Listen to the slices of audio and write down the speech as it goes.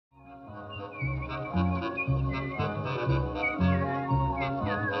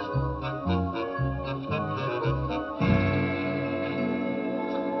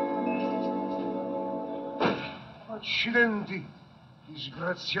Accidenti!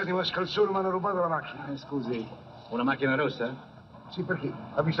 Disgraziati mascalzoni mi hanno rubato la macchina. Scusi, una macchina rossa? Sì, perché?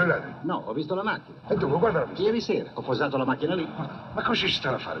 Ha visto i ladri? No, ho visto la macchina. E dove? Guarda la vista. Ieri sera, ho posato la macchina lì. Ma cosa ci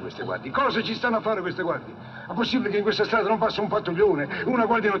stanno a fare queste guardie? Cosa ci stanno a fare queste guardie? È possibile che in questa strada non passa un pattuglione, una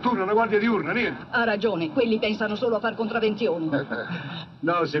guardia notturna, una guardia diurna, niente? Ha ragione, quelli pensano solo a far contravvenzioni.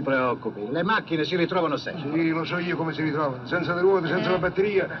 Non si preoccupi, le macchine si ritrovano sempre. Sì, lo so io come si ritrovano. Senza le ruote, senza la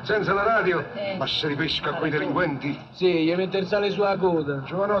batteria, senza la radio. Ma se ripesca quei delinquenti. Sì, gli mette il sale sulla coda.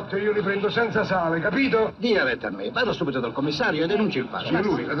 Giovanotte, io li prendo senza sale, capito? Dia retta a me, vado subito dal commissario e denunci il fatto. Sì,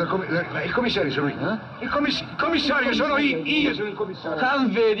 lui, il commissario sono io. Il commissario sono io sono il commissario. Ah,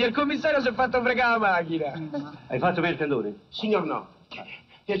 vedi, il commissario si è fatto fregare la macchina. Hai fatto per il tendone? Signor no.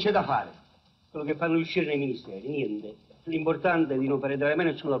 Che c'è da fare? Quello che fanno uscire nei ministeri, niente. L'importante è di non fare entrare me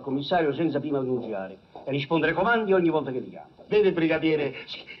nessuno al commissario senza prima denunciare e rispondere ai comandi ogni volta che li chiama. Vede, brigadiere,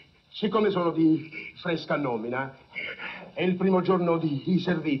 siccome sono di fresca nomina, è il primo giorno di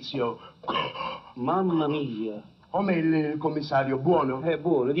servizio. Mamma mia. Come il commissario, buono? È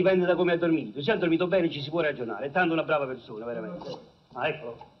buono, dipende da come ha dormito. Se ha dormito bene ci si può ragionare, è tanto una brava persona, veramente. Ah,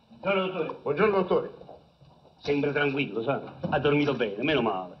 eccolo. Buongiorno, dottore. Buongiorno, dottore. Sembra tranquillo, sa? Ha dormito bene, meno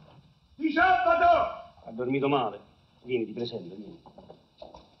male. Di sabato! Ha dormito male. Vieni, ti presento, vieni.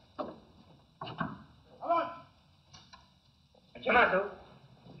 Avanti! Ha chiamato?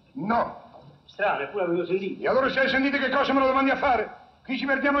 No. Strano, eppure avevo sentito. E allora se hai sentito che cosa me lo domandi a fare? Qui ci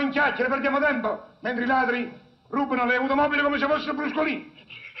perdiamo in chiacchiere, perdiamo tempo, mentre i ladri rubano le automobili come se fossero bruscolini.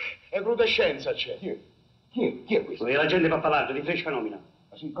 Recrudescenza c'è. Chi è questo? E la gente pappalaggio, di fresca nomina.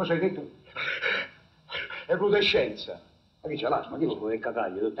 Ma sì, cosa hai detto? Recrudescenza. Ma che c'è l'asma? Che c'è? Oh, è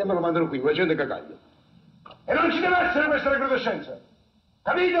cagaglio, dottore. E me lo mandano qui, la gente cagaglia. E non ci deve essere questa recrudescenza.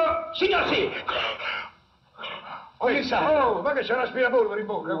 Capito? Signor sì. Oh, ma che c'è un aspirapolvere in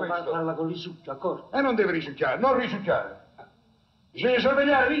bocca questo? Parla con risucchio, accorto? E non deve risucchiare, non risucchiare. Bisogna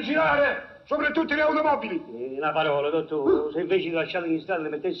sorvegliare, vigilare, soprattutto le automobili. Una parola, dottore, se invece di lasciarle in strada le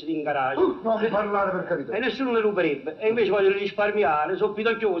mettessero in garage. Non parlare per carità. E nessuno le ruberebbe. E invece vogliono risparmiare, sono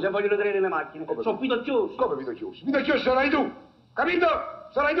pidocchiosi e vogliono tenere le macchine. Sono pidocchiosi. Come pidocchioso? Pidocchioso sarai tu, capito?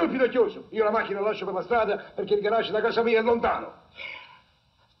 Sarai tu il pidocchioso. Io la macchina la lascio per la strada perché il garage da casa mia è lontano.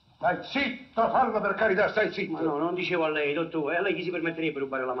 Stai zitto, fallo per carità, stai zitto. Ma no, non dicevo a lei, dottore. A lei chi si permetterebbe di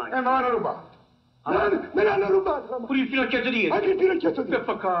rubare la macchina? Me l'hanno rubato. Me l'hanno rubato. Pure il finocchietto dietro. Anche il finocchietto dietro.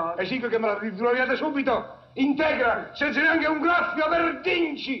 Che peccato. E sì che me la ritroviate subito, integra, senza neanche un graffio per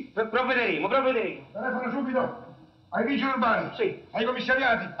dinci. Provvederemo. Telefono subito ai vigili urbani, Sì. ai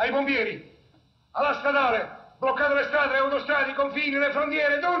commissariati, ai pompieri, alla stradale, bloccate le strade, le autostrade, i confini, le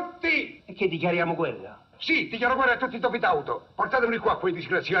frontiere, tutti! E che dichiariamo guerra? Sì, dichiaro guerra a tutti i topi d'auto. Portatemi qua, quei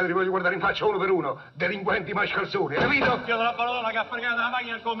disgraziati, li voglio guardare in faccia uno per uno. Delinquenti mascalzoni, capito? Chiedo la parola che ha fregato la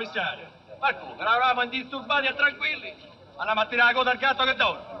macchina al commissario. Ma come? Eravamo indisturbati e tranquilli. Andiamo a tirare la coda al gatto che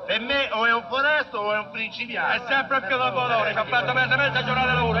dorme. Per me o è un fonesto o è un principiante. È sempre più dopo l'ora, che ha fatto mezza giornata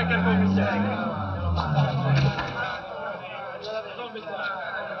di lavoro, anche il commissario.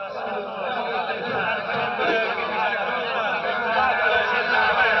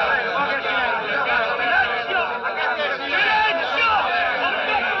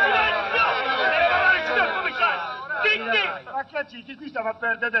 Zitti, qui stiamo a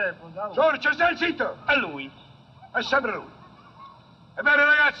perdere tempo. Sorcio, stai zitto! A lui. È sempre lui. Ebbene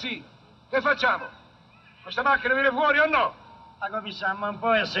ragazzi, che facciamo? Questa macchina viene fuori o no? Ma commissario, non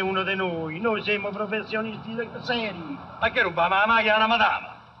può essere uno di noi siamo professionisti seri. Ma che rubava la macchina una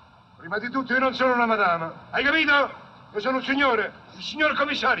madama? Prima di tutto io non sono una madama, hai capito? Io sono un signore, il signor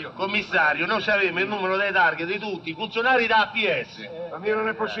commissario. Commissario, noi avremo il numero dei targhe di tutti i funzionari da APS. La mia non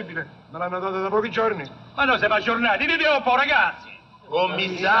è possibile, me l'hanno data da pochi giorni. Ma noi siamo aggiornati, viviamo un po', ragazzi.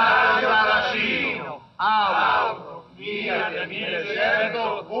 Commissario Saracino, auto, Fiat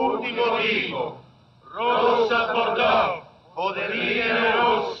 1100, ultimo tipo, rossa Bordeaux, poderie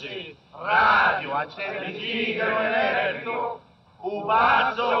rosse, radio, accende sigaro elettrico,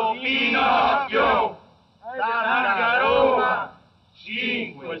 pupazzo Pinocchio, targa Roma,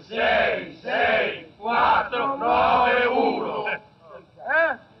 5, 6, 6, 4, 9, 1.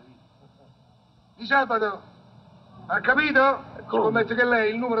 Di sabato, ha capito? Scommetto che lei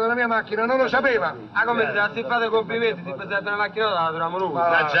il numero della mia macchina non lo sapeva. Ah, commissario, se fate complimenti, se presenta una macchina la troviamo noi.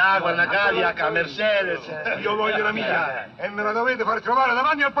 La Jaguar, la Cadillac, la Mercedes. Io voglio la mia e me la dovete far trovare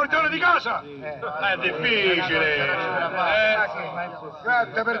davanti al portone di casa. È difficile.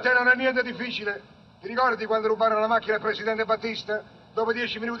 Guarda, per te non è niente difficile. Ti ricordi quando rubarono la macchina al presidente Battista? Dopo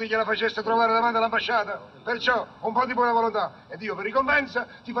 10 minuti gliela faceste trovare davanti all'ambasciata. Perciò un po' di buona volontà ed io per ricompensa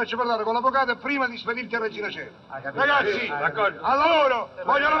ti faccio parlare con l'avvocato prima di spedirti a Regina Coeli. Ragazzi, al lavoro,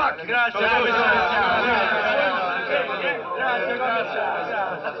 voglio la macchina. Grazie. grazie.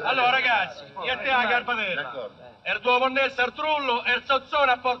 Allora, ragazzi, io e te la carpatella. D'accordo. E il tuo connesso al trullo e il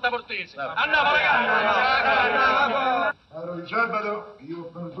sozzone a Porta Portese. Andiamo, ragazzi! Allora, di sabato io ho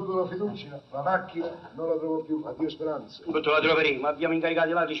perduto la fiducia, la macchina non la trovo più, addio speranza. Tutto la troveremo, abbiamo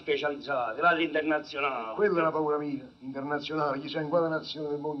incaricato ladri specializzati, ladri internazionali. Quella è la paura mia, internazionale, chissà in quale nazione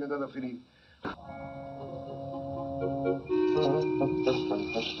del mondo è andata a finire.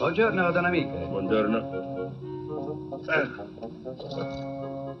 Buongiorno, don Amicare. Buongiorno.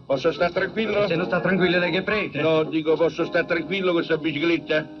 Posso stare tranquillo? Se non sta tranquillo lei che prete? No, dico, posso stare tranquillo con questa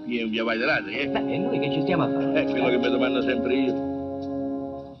bicicletta? Qui è un via vai dei ladri, eh? Beh, e noi che ci stiamo a fare? È quello che mi domando sempre io.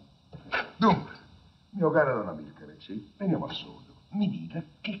 Dunque, mio caro Don Amilcare, Sì? veniamo al sodo. Mi dica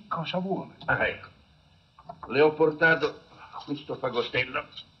che cosa vuole. Ah, ecco. Le ho portato questo fagostello.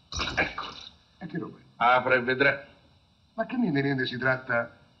 Ecco. E che roba è? Apra e vedrà. Ma che niente si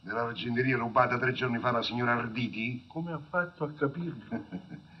tratta dell'argenteria rubata 3 giorni fa alla signora Arditi? Come ha fatto a capirlo?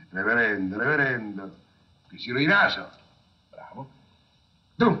 Reverendo, ti si il naso. Bravo.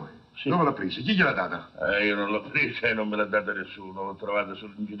 Dunque, Sì. dove l'ha presa? Chi gliel'ha data? Io non l'ho presa e non me l'ha data nessuno. L'ho trovata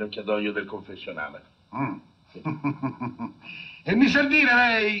sull'inginocchiatoio del confessionale. Sì. E mi sa dire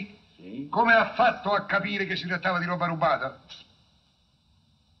lei Sì? come ha fatto a capire che si trattava di roba rubata?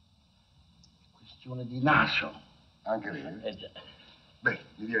 Questione di naso. Anche lei? Già. Beh,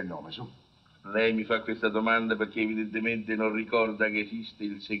 mi dia il nome, su. Lei mi fa questa domanda perché evidentemente non ricorda che esiste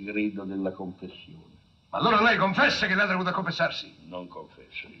il segreto della confessione. Ma allora lei confessa che l'ha dovuto a confessarsi? Non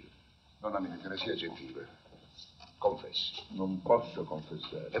confesso io. Donna Amilcare, sia gentile. Confessi. Non posso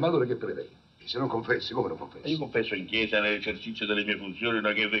confessare. E ma allora che prevede? E se non confessi, come non confessi? Io confesso in chiesa nell'esercizio delle mie funzioni,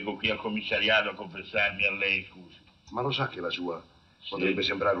 non è che vengo qui al commissariato a confessarmi a lei, scusi. Ma lo sa che la sua potrebbe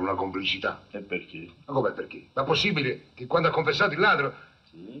sembrare una complicità? E perché? Ma com'è perché? Ma è possibile che quando ha confessato il ladro,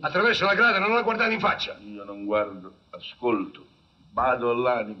 Sì? attraverso la grata non l'ha guardato in faccia? Io non guardo, ascolto, vado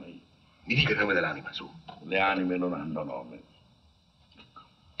all'anima io. Mi dica il nome dell'anima, su. Le anime non hanno nome.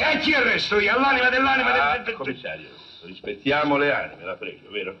 E chi arresto io? All'anima dell'anima del... Commissario, rispettiamo le anime, la prego,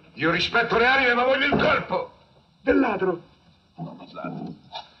 vero? Io rispetto le anime, ma voglio il corpo del ladro. Ladro.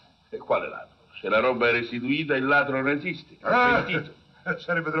 E quale ladro? Se la roba è restituita, il ladro non esiste. È pentito.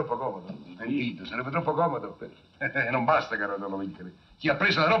 Sarebbe troppo comodo. Pentito, sarebbe troppo comodo. Non basta, caro Don Amilcare. Chi ha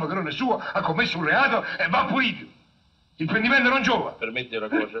preso la roba che non è sua ha commesso un reato e va punito. Il prendimento non giova. Permette una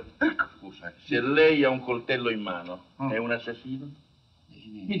cosa? Ecco. Scusa, se lei ha un coltello in mano, è un assassino?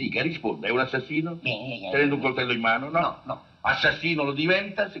 Mi dica, risponda, è un assassino? Tenendo un coltello in mano? No. No. Assassino lo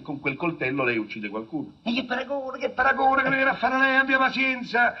diventa se con quel coltello lei uccide qualcuno. E che paragone che ne viene a fare lei, abbia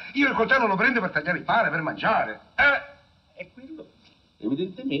pazienza. Io il coltello lo prendo per tagliare il pane, per mangiare. E quello,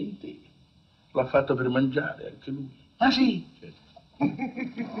 evidentemente, l'ha fatto per mangiare anche lui. Ah, sì? Certo.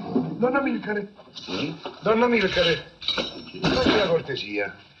 Donna Amilcare. Sì? Donna Amilcare, Sì. faccia la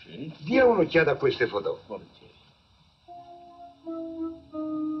cortesia. Sì? Dia un'occhiata a queste foto. Volentieri.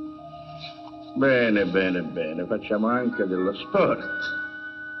 Bene, facciamo anche dello sport.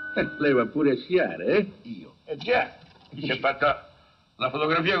 Lei va pure a sciare, eh? Io? Già, si è fatta la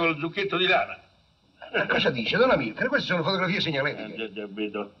fotografia con lo zucchetto di lana. Ma cosa dice, Donna Amilcare? Queste sono fotografie segnaletiche. Già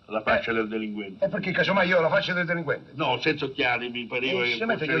vedo la faccia del delinquente. E perché casomai io ho la faccia del delinquente? No, senza occhiali, mi pareva che Se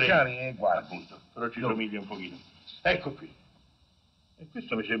mette fosse gli lei. occhiali e guarda. Appunto, però ci somiglia un pochino. Ecco qui. E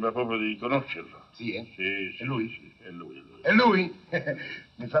questo mi sembra proprio di conoscerlo. Sì, eh? Sì, È lui? Sì, è lui. E lui?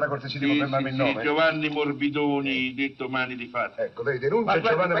 Mi fa la cortesia di confermarmi il nome? Giovanni Morbidoni, detto Mani di Fatto. Ecco, lei denuncia Ma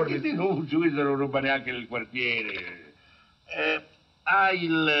Giovanni che Morbidoni. denuncio? Questo non ruba neanche nel quartiere. Ha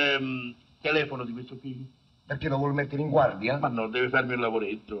il telefono di questo qui? Perché lo vuol mettere in guardia? Ma no, deve farmi un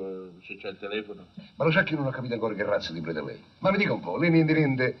lavoretto, se c'è il telefono. Ma lo sa che non ho capito ancora che razza di prete lei? Ma mi dica un po', lei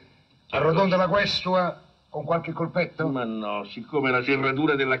niente arrotonda la questua con qualche colpetto? Ma no, siccome la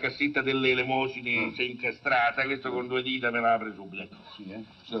serratura della cassetta delle elemosine si è incastrata, questo con 2 dita me la apre subito. Sì, eh?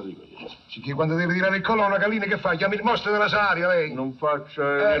 Se lo dico io. Sì, che quando deve tirare il collo a una gallina che fa? Chiami il mostro della Saria, lei? Non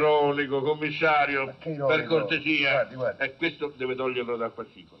faccia ironico, commissario, Ma che ironico? per cortesia. Guardi. E questo deve toglierlo dal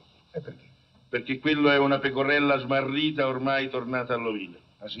fascicolo. E perché? Perché quello è una pecorella smarrita ormai tornata all'ovile.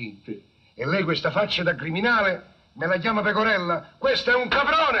 Ah, sì? Sì. E lei questa faccia da criminale me la chiama pecorella? Questo è un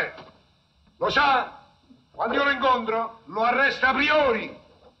caprone! Lo sa? Quando io lo incontro, lo arresta a priori.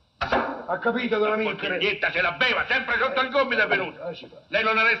 Ha capito, Donna Amilcare? Nietta se la beva, sempre sotto il gomito è venuto. Si fa. Lei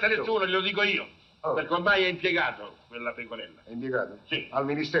non arresta nessuno, glielo dico io. Oh. Perché ormai è impiegato quella pecorella. È impiegato? Sì. Al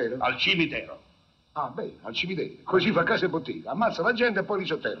ministero? Al cimitero. Ah, beh, al cimitero. Così fa casa e bottega. Ammazza la gente e poi li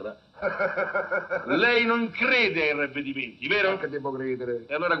sotterra. Lei non crede ai ravvedimenti, vero? Che devo credere?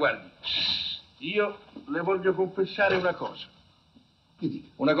 E allora guardi, io le voglio confessare una cosa. Che dica?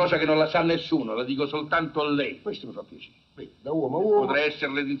 Una cosa che non la sa nessuno, la dico soltanto a lei. Questo mi fa piacere. Vedi, da uomo a uomo. Potrà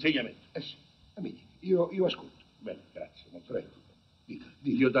esserle d'insegnamento. Sì, mi dica. Io ascolto. Bene, grazie, molto Prego. bene. Dica.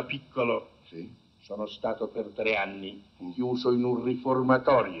 Io da piccolo Sì. sono stato per 3 anni chiuso in un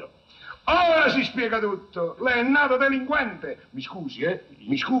riformatorio. Ora si spiega tutto. Lei è nato delinquente. Mi scusi,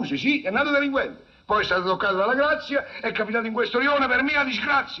 Mi scusi, sì, è nato delinquente. Poi è stato toccato dalla grazia, è capitato in questo rione per mia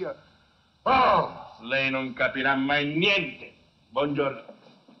disgrazia. Oh! Lei non capirà mai niente. Buongiorno.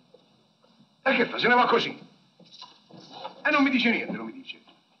 E che fa? Se ne va così. E non mi dice niente, non mi dice.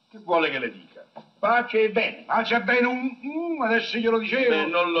 Che vuole che le dica? Pace e bene. Pace e bene, adesso glielo dicevo. Beh,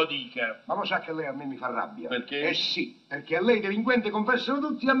 non lo dica. Ma lo sa che lei a me mi fa rabbia. Perché? Eh sì, perché a lei delinquente confessano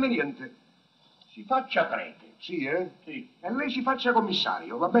tutti e a me niente. Si faccia prete. Sì, Sì. E lei si faccia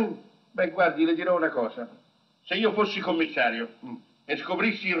commissario, va bene? Beh, guardi, le dirò una cosa. Se io fossi commissario e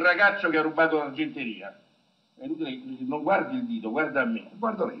scoprissi il ragazzo che ha rubato l'argenteria, è inutile, non guardi il dito, guarda a me.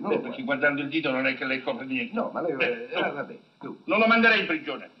 Guardo lei, no? Perché guardando il dito non è che lei scopre niente. No, ma lei... no. vabbè, tu. Non lo manderei in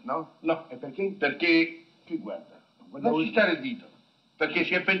prigione. No? No. E perché? Perché, chi guarda? Lasci stare il dito. Perché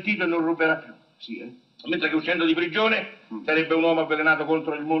si è pentito e non ruberà più. Sì, Mentre che uscendo di prigione sarebbe un uomo avvelenato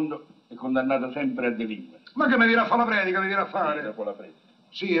contro il mondo e condannato sempre a delinquere. Ma che mi viene a fare la predica, mi viene a Sì, fare? dopo la predica.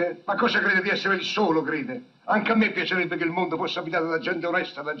 Sì, Ma cosa crede di essere il solo, crede? Anche a me piacerebbe che il mondo fosse abitato da gente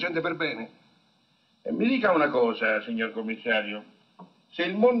onesta, da gente per bene. E mi dica una cosa, signor commissario. Se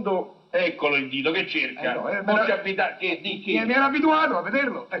il mondo, eccolo il dito, che cerca? Fosse abitato, che dici? Mi ero abituato a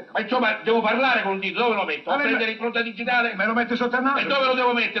vederlo, ecco. Ma insomma, devo parlare con il dito, dove lo metto? A lei- prendere l'impronta digitale? Me lo mette sotto il naso? E dove lo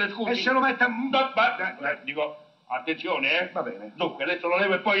devo mettere, scusi? E se lo mette a... No, dico, attenzione, Va bene. Dunque, adesso lo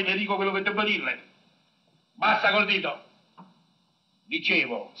levo e poi le dico quello che devo dirle. Basta col dito.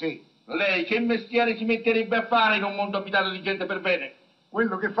 Dicevo, Sì. lei che mestiere si metterebbe a fare in un mondo abitato di gente per bene?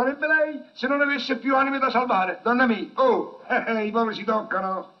 Quello che farebbe lei se non avesse più anime da salvare. Donna mia, i poveri si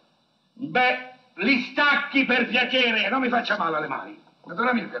toccano. Beh, li stacchi per piacere. E non mi faccia male alle mani.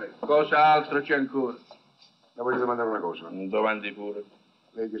 Donna mia, Cosa altro c'è ancora? la voglio domandare una cosa. Domandi pure.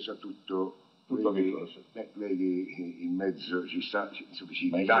 Lei che sa tutto... Tutto lei che cosa? Lei che in mezzo ci sta, ci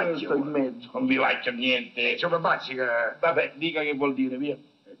Ma io vivacchia. sto in mezzo, non vi vacchia niente. C'è una bazzica. Vabbè, dica che vuol dire, via.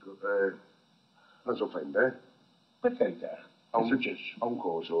 Ecco, non si offende, Per carità, È è successo. A un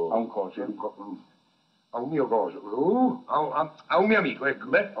coso. A un coso? A un mio coso. A un mio amico, ecco.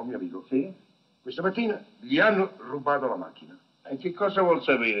 Beh. A un mio amico. Sì? Questa mattina gli hanno rubato la macchina. E che cosa vuol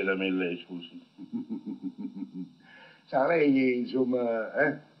sapere da me lei, scusi? Sa, lei, insomma,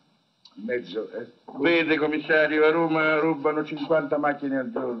 in mezzo, Vede, commissario, a Roma rubano 50 macchine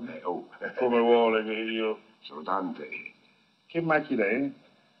al giorno. Come vuole che io... Sono tante. Che macchina è?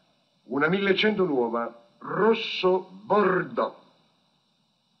 Una 1100 nuova, rosso bordeaux.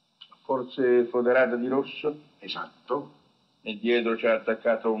 Forse foderata di rosso? Esatto. E dietro c'ha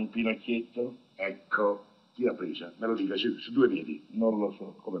attaccato un pinocchietto? Ecco, chi l'ha presa? Me lo dica, su 2 piedi. Non lo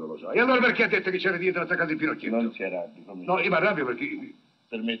so. Come non lo so? E allora perché ha detto che c'era dietro attaccato il pinocchietto? Non si arrabbi, commissario. No, io mi arrabbio perché...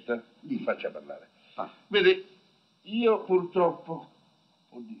 Permetta? Mi faccia parlare. Ah. Vede, io purtroppo...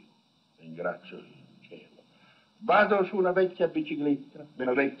 Oddio, ringrazio il cielo. Vado su una vecchia bicicletta,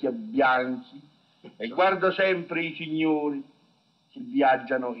 una vecchia Bianchi, e guardo sempre i signori che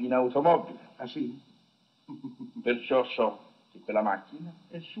viaggiano in automobile. Ah sì? Perciò so che quella macchina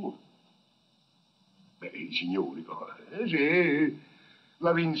è sua. Beh, i signori, sì,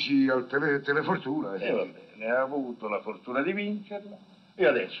 la vinci al telefortuna. E va bene, ha avuto la fortuna di vincerla e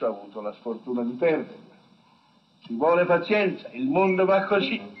adesso ha avuto la sfortuna di perderla. Ci vuole pazienza, il mondo va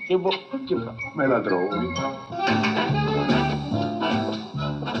così. Che fa? Me la trovi.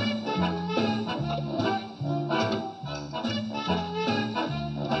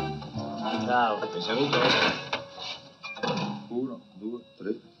 Ciao, ti saluto. 1, 2,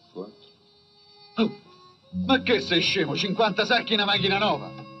 3, 4. Oh, ma che sei scemo? 50 sacchi in una macchina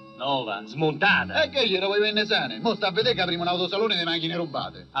nuova? Nova, smontata. E che glielo vuoi vendere sane? Mo sta a vedere che apriamo un autosalone di macchine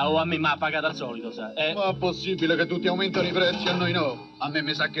rubate. A me mi ha pagato al solito, sa. Ma è possibile che tutti aumentano i prezzi e a noi no? A me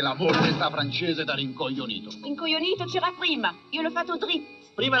mi sa che la moglie sta francese t'ha rincoglionito. Incoglionito c'era prima. Io l'ho fatto dritto.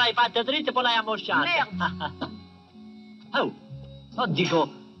 Prima l'hai fatta dritta e poi l'hai ammosciata. Merda. Oh, no, dico,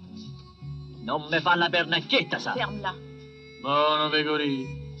 non me fa la pernacchietta, sa. Fermala. Buono, pecorino,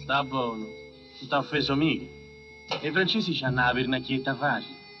 sta buono. Non t'ha offeso mica. E i francesi ci hanno la pernacchietta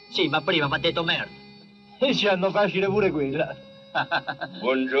facile. Sì, ma prima mi ha detto merda. E ci hanno facile pure quella.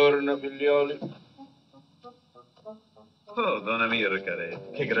 Buongiorno, figlioli. Oh, donna Mircare,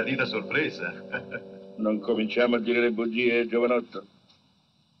 che gradita sorpresa. Non cominciamo a dire le bugie, giovanotto?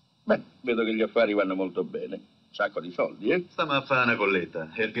 Beh, vedo che gli affari vanno molto bene. Sacco di soldi, eh? Stiamo a fare una colletta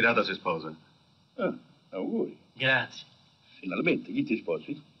e il pirata si sposa. Ah, auguri. Grazie. Finalmente, chi ti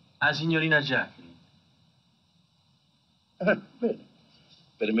sposi? La signorina Jacqueline. Ah, bene.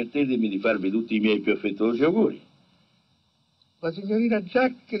 Permettetemi di farvi tutti i miei più affettuosi auguri. La signorina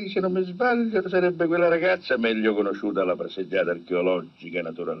Jacqueline, se non mi sbaglio, sarebbe quella ragazza meglio conosciuta alla passeggiata archeologica,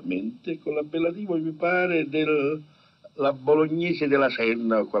 naturalmente, con l'appellativo, mi pare, la bolognese della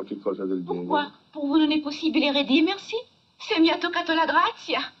Senna o qualche cosa del genere. Pourquoi? Pour vous non è possibile redire merci? Se mi ha toccato la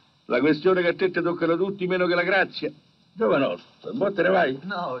grazia. La questione è che a te ti toccano tutti meno che la grazia. Giovanotto, mo te ne vai?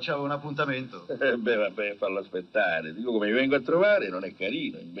 No, c'avevo un appuntamento. Beh, vabbè, fallo aspettare. Dico, come mi vengo a trovare, non è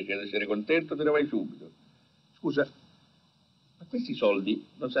carino. Invece di essere contento, te ne vai subito. Scusa, ma questi soldi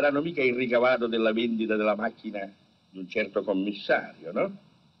non saranno mica il ricavato della vendita della macchina di un certo commissario, no?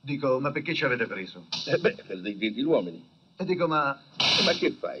 Dico, ma perché ci avete preso? Beh, per dei gentiluomini. E dico, ma Ma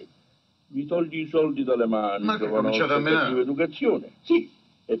che fai? Mi togli i soldi dalle mani, Ma che giovanotto, cominciate a menare? cattiva educazione. Sì,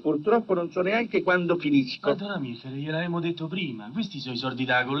 e purtroppo non so neanche quando finisco. Ma donna Milfere, gliel'avevamo detto prima. Questi sono i soldi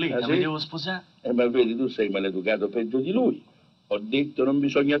della collega, Ah, sì? mi devo sposare. Ma vedi, tu sei maleducato peggio di lui. Ho detto non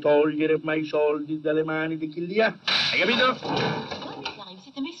bisogna togliere mai i soldi dalle mani di chi li ha. Hai capito? Commissario, vi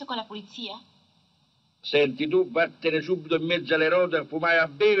siete messo con la polizia? Senti, tu vattene subito in mezzo alle rode a fumare e a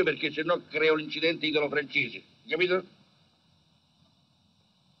bere perché sennò creo l'incidente italo-francese. Hai capito?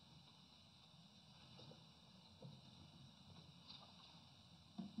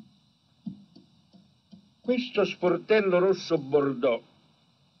 Questo sportello rosso bordeaux,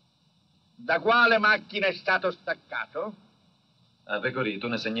 da quale macchina è stato staccato? Ah, Pecorì, tu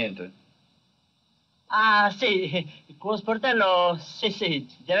ne sai niente? Ah, sì, quello sportello, sì,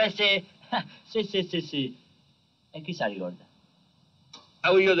 deve essere... Sì. E chi sa ricorda?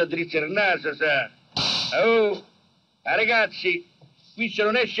 Oh, io da drizzo il naso, sa. Oh, ragazzi, qui se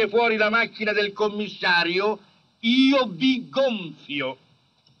non esce fuori la macchina del commissario, io vi gonfio.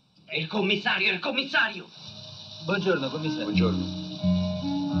 È il commissario! Buongiorno, commissario. Buongiorno.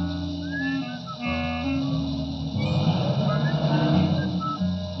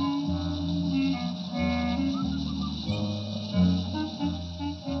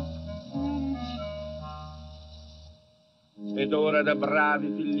 Ed ora da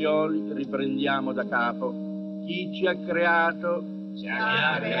bravi figlioli riprendiamo da capo. Chi ci ha creato? Ci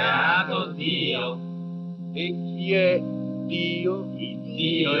ha creato Dio. E chi è Dio?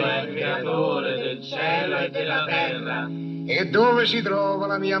 Dio è il creatore del cielo e della terra. E dove si trova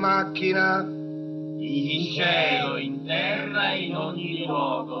la mia macchina? In cielo, in terra e in ogni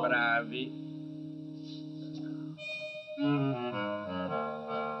luogo. Bravi.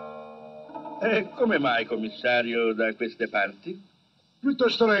 E come mai, commissario, da queste parti?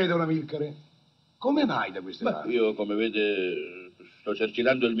 Piuttosto lei, donna Milcare. Come mai da queste parti? Io, come vede, sto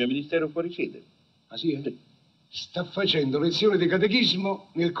esercitando il mio ministero fuori sede. Ah sì, eh? Sta facendo lezioni di catechismo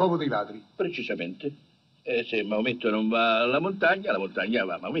nel covo dei ladri. Precisamente. E se Maometto non va alla montagna, la montagna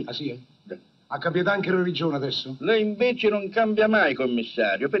va a Maometto. Ah sì, eh? Ha cambiato anche religione adesso? Lei invece non cambia mai,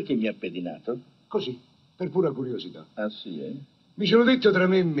 commissario. Perché mi ha pedinato? Così, per pura curiosità. Ah sì, eh? Mi sono detto tra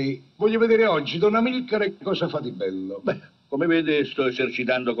me e me, voglio vedere oggi donna Milcare cosa fa di bello. Beh, come vede sto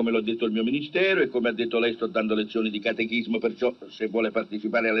esercitando come l'ho detto il mio ministero e come ha detto lei sto dando lezioni di catechismo, perciò se vuole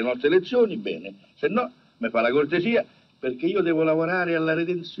partecipare alle nostre lezioni, bene. Se no, mi fa la cortesia, perché io devo lavorare alla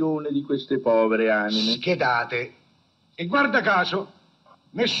redenzione di queste povere anime. Schedate. E guarda caso,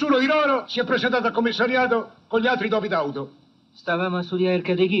 nessuno di loro si è presentato al commissariato con gli altri topi d'auto. Stavamo a studiare il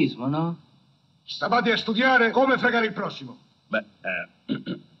catechismo, no? Stavate a studiare come fregare il prossimo. Beh,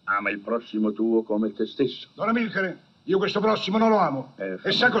 ama il prossimo tuo come te stesso. Donna Milcare, io questo prossimo non lo amo.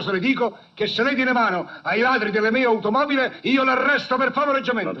 E sa cosa le dico? Che se lei tiene mano ai ladri delle mie automobili, io l'arresto per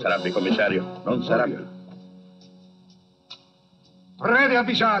favoreggiamento. Non sarà più, commissario, non sarà più. Prete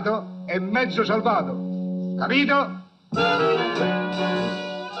avvisato e mezzo salvato. Capito?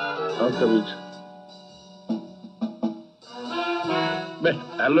 Ho capito. Beh,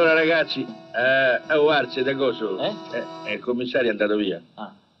 allora ragazzi, guardi, da coso? Il commissario è andato via.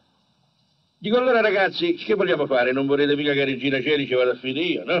 Ah. Dico allora ragazzi, che vogliamo fare? Non volete mica che Regina Celi ci vada a finire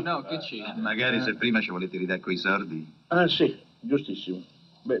io, no? No, che c'è? Magari se prima ci volete ridare quei soldi. Ah sì, giustissimo.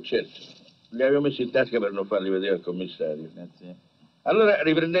 Beh, certo. Li avevo messi in tasca per non farli vedere al commissario. Grazie. Allora,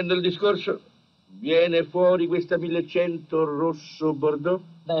 riprendendo il discorso, viene fuori questa 1100 rosso bordeaux?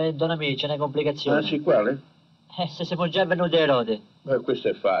 Beh, donna mia, c'è una complicazione. Ah sì, quale? Se siamo già venute le rode. Beh, questo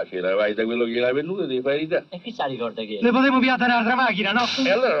è facile, vai da quello che l'ha venuta e devi fare verità. E chi sa ricorda chi è? Le potevo piantare un'altra macchina, no? E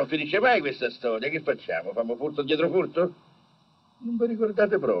allora non finisce mai questa storia, che facciamo? Fammo furto dietro furto? Non vi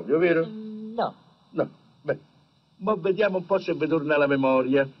ricordate proprio, vero? No. No, beh, mo vediamo un po' se vi torna la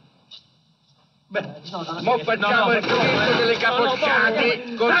memoria. Beh, mo facciamo il gioco delle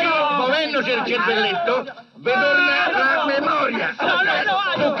capocciate, così, muovendoci il cervelletto, vi torna la memoria. storia!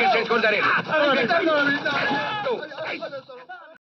 No, Tu che sei scordarello! No.